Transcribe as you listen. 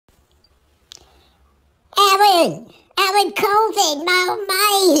Colvin! Alan Colvin, my old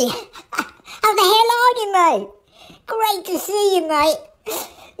mate! How the hell are you, mate? Great to see you, mate.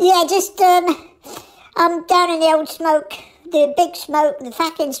 Yeah, just, I'm down in the old smoke, the big smoke, the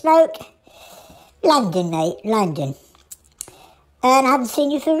fucking smoke. London, mate, London. And I haven't seen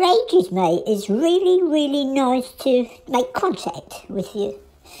you for ages, mate. It's really, really nice to make contact with you.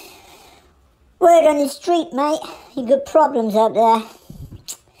 Word on the street, mate. You got problems up there.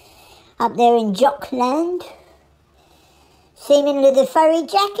 Up there in Jockland. Seemingly the furry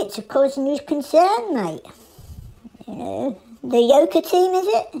jackets are causing you concern, mate. You know, the Yoker team, is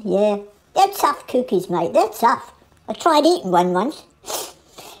it? Yeah. They're tough cookies, mate. They're tough. I tried eating one once.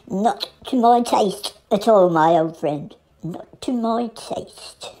 Not to my taste at all, my old friend. Not to my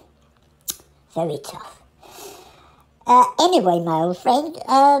taste. Very tough. Anyway, my old friend,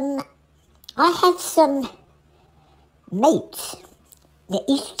 I have some mates in the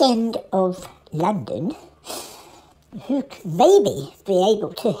East End of London who could maybe be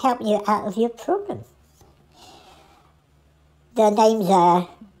able to help you out of your problem. Their names are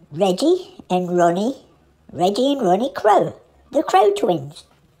Reggie and Ronnie Crow, the Crow twins.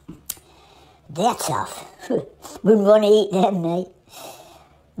 They're tough. Wouldn't want to eat them, mate.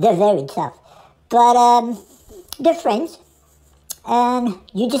 They're very tough. But, they're friends. And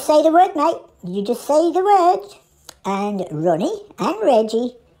you just say the word, mate. You just say the word. And Ronnie and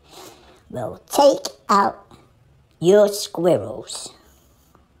Reggie will take out your squirrels.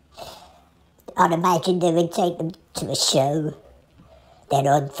 I'd imagine they would take them to a show.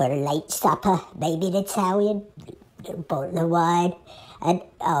 They're on for a late supper, maybe an Italian, a bottle of wine, and,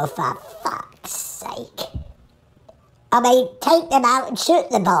 oh, for fuck's sake. I mean, take them out and shoot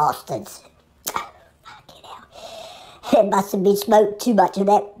the bastards. Oh, fucking hell. There must have been smoked too much of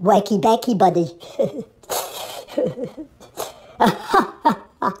that wacky backy buddy.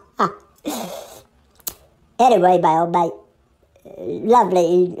 Anyway, my old mate,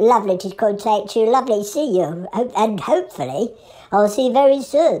 lovely to contact you, lovely to see you, and hopefully I'll see you very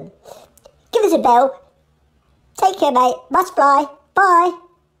soon. Give us a bell. Take care, mate. Must fly. Bye.